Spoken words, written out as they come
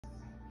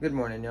Good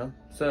morning, y'all.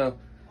 So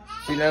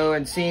you know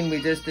and seen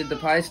we just did the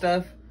pie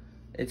stuff.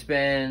 It's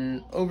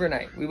been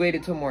overnight. We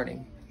waited till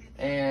morning.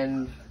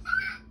 And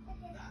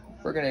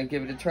we're gonna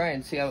give it a try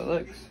and see how it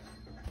looks.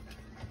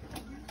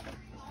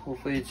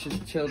 Hopefully it's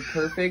just chilled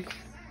perfect.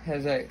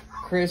 Has that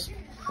crisp,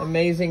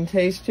 amazing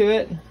taste to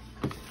it.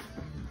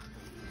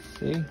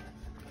 See?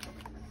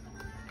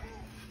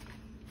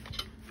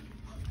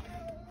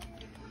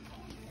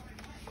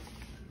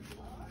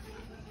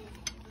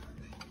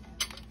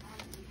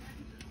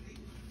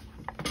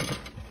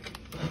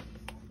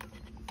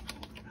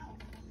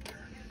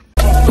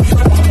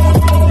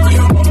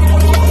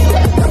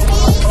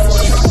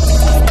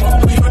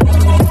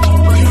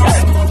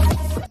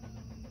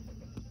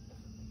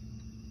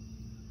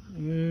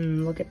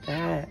 Look at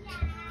that.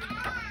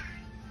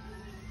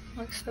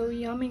 Looks so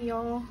yummy,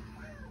 y'all.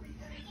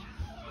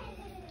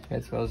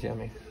 It smells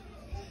yummy.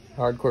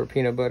 Hardcore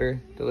peanut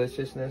butter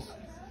deliciousness.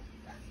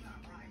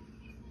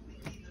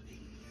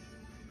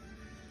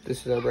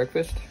 This is our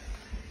breakfast.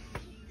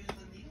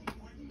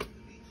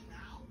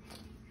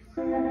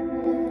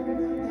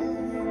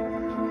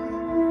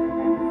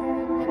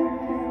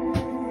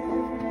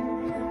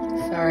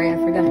 Sorry, I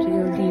forgot to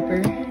go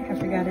deeper. I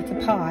forgot it's a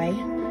pie.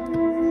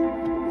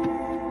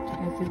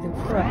 This is the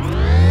crust.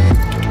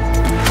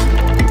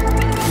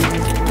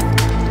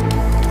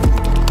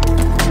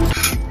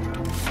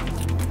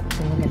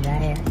 Look at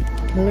that.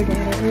 Look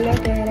at it.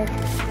 Look at it.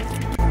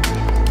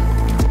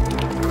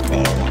 There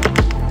we go.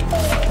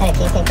 Let it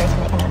cheesecake first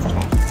and come out like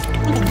that.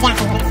 That's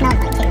exactly what it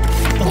smells like too.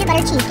 Peanut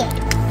butter cheesecake.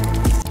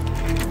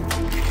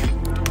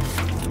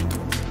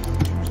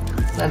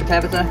 Now,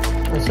 Tabitha,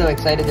 we're so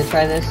excited to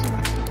try this.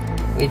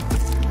 I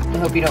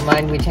hope you don't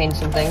mind. We changed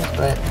some things,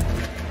 but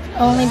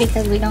only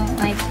because we don't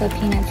like the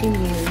peanuts you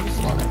use.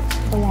 walnuts.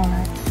 The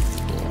walnuts.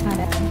 Yeah. Not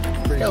bad.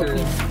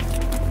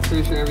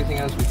 Pretty sure everything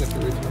else we kept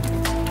original.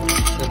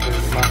 Except for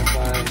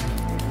modified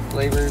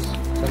flavors.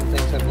 Some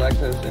things have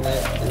lactose in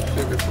it. There's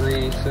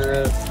sugar-free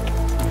syrup.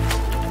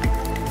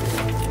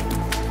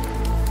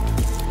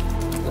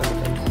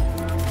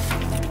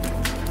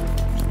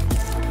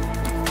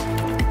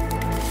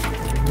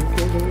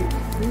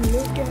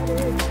 Look at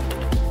it.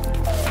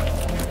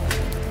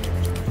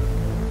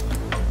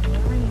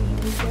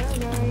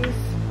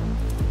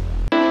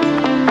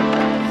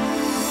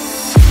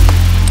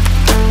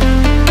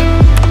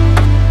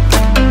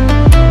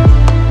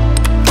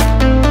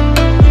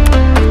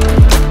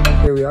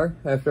 Here we are.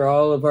 After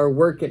all of our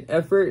work and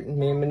effort,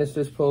 me and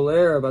Ministers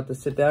Polaire are about to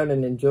sit down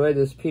and enjoy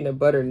this peanut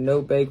butter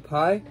no-bake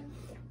pie.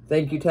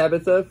 Thank you,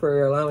 Tabitha,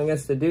 for allowing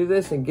us to do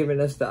this and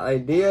giving us the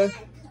idea.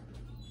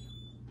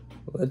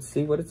 Let's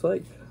see what it's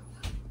like.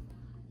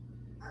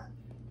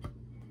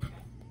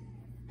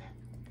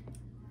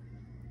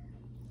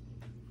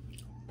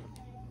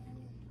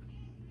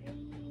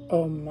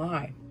 Oh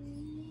my.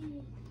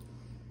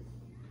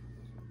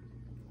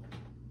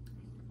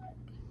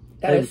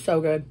 That is so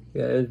good.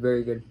 Yeah, it is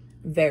very good.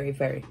 Very,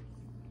 very.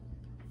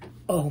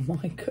 Oh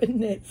my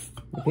goodness.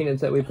 The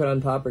peanuts that we put on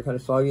top are kind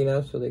of soggy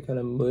now, so they kind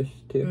of mush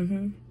too.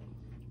 Mm-hmm.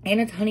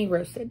 And it's honey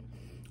roasted.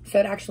 So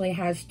it actually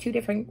has 2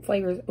 different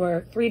flavors,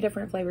 or 3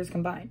 different flavors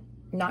combined.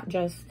 Not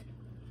just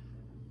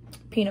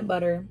peanut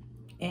butter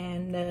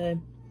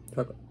and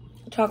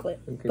chocolate.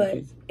 But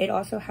cheese. It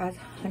also has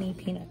honey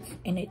peanuts.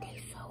 And it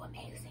tastes so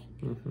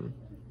amazing.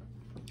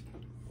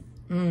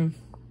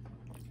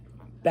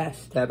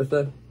 Best.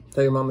 Tabitha,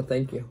 tell your mama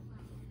thank you.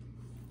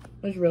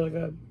 It's really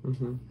good.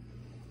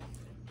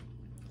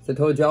 So I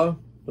told y'all,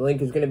 the link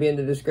is going to be in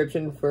the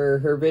description for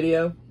her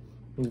video.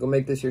 You can go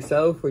make this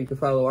yourself, or you can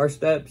follow our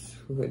steps.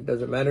 It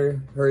doesn't matter.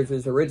 Hers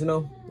is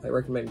original. I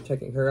recommend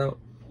checking her out.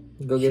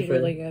 Go give her. She's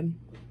really good.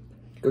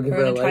 Go give her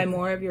a like. We're going to try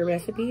more of your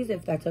recipes,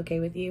 if that's okay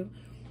with you.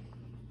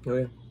 Oh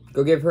yeah.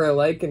 Go give her a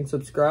like and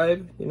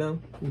subscribe, you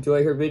know.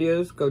 Enjoy her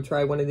videos. Go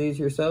try one of these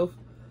yourself.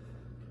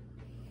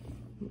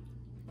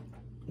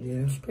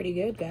 Yeah. It's pretty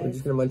good, guys. We're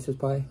just going to munch this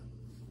pie.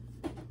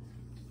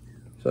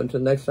 So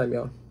until next time,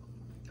 y'all.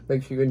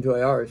 Make sure you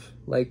enjoy ours.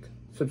 Like,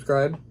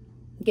 subscribe.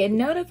 Get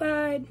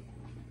notified.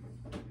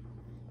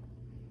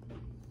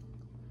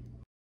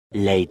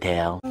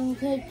 Later.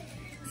 Okay.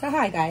 So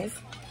hi guys.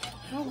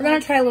 We're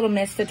gonna try Little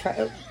Miss to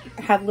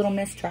have Little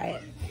Miss try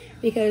it,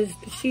 because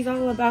she's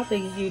all about the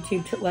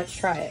YouTube let's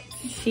try it.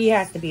 She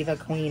has to be the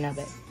queen of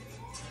it.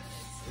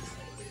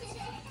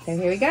 So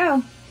here we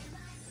go.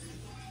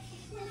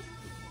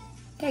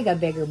 Take a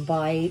bigger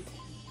bite.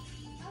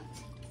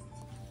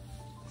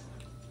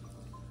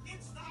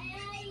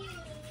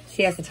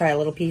 She has to try a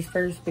little piece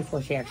first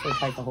before she actually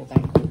tries the whole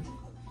thing.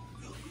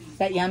 Is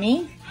that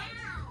yummy?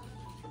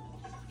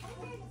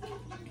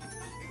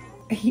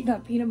 You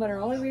got peanut butter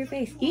all over your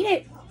face. Eat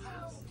it.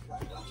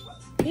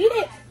 Eat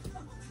it.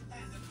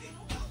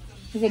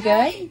 Is it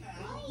good?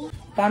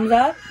 Thumbs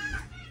up.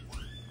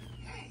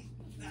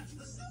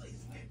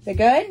 Is it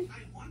good?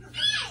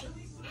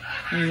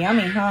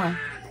 Yummy, huh?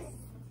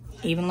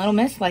 Even Little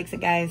Miss likes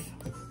it, guys.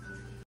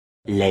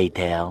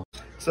 Later.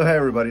 So hey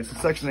everybody, it's the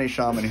Section 8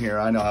 Shaman here.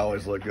 I know I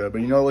always look good,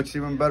 but you know what looks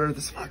even better?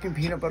 This fucking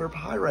peanut butter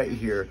pie right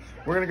here.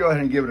 We're gonna go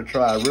ahead and give it a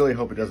try. I really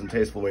hope it doesn't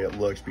taste the way it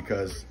looks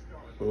because,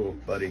 oh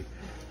buddy.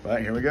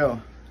 But here we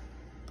go.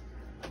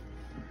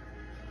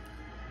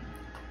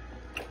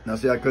 Now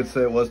see, I could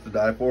say it was to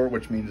die for,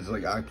 which means it's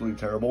like absolutely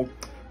terrible,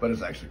 but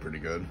it's actually pretty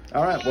good.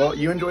 All right, well,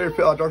 you enjoy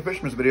your Outdoor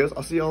Fisherman's videos.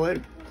 I'll see y'all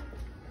later.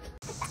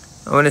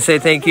 I want to say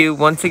thank you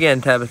once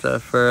again, Tabitha,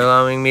 for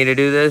allowing me to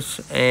do this.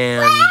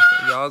 And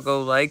y'all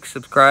go like,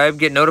 subscribe,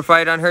 get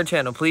notified on her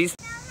channel, please.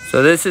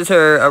 So this is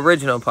her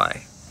original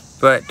pie.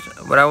 But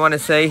what I want to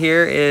say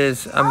here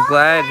is I'm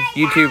glad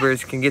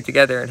YouTubers can get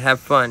together and have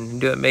fun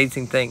and do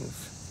amazing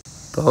things.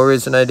 The whole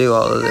reason I do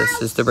all of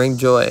this is to bring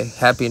joy,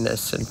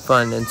 happiness, and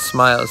fun and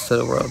smiles to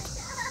the world.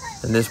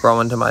 And this brought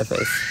one to my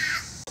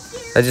face.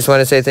 I just want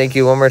to say thank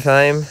you one more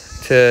time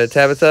to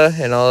Tabitha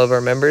and all of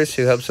our members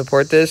who help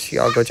support this.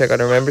 Y'all go check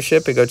out our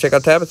membership and go check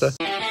out Tabitha.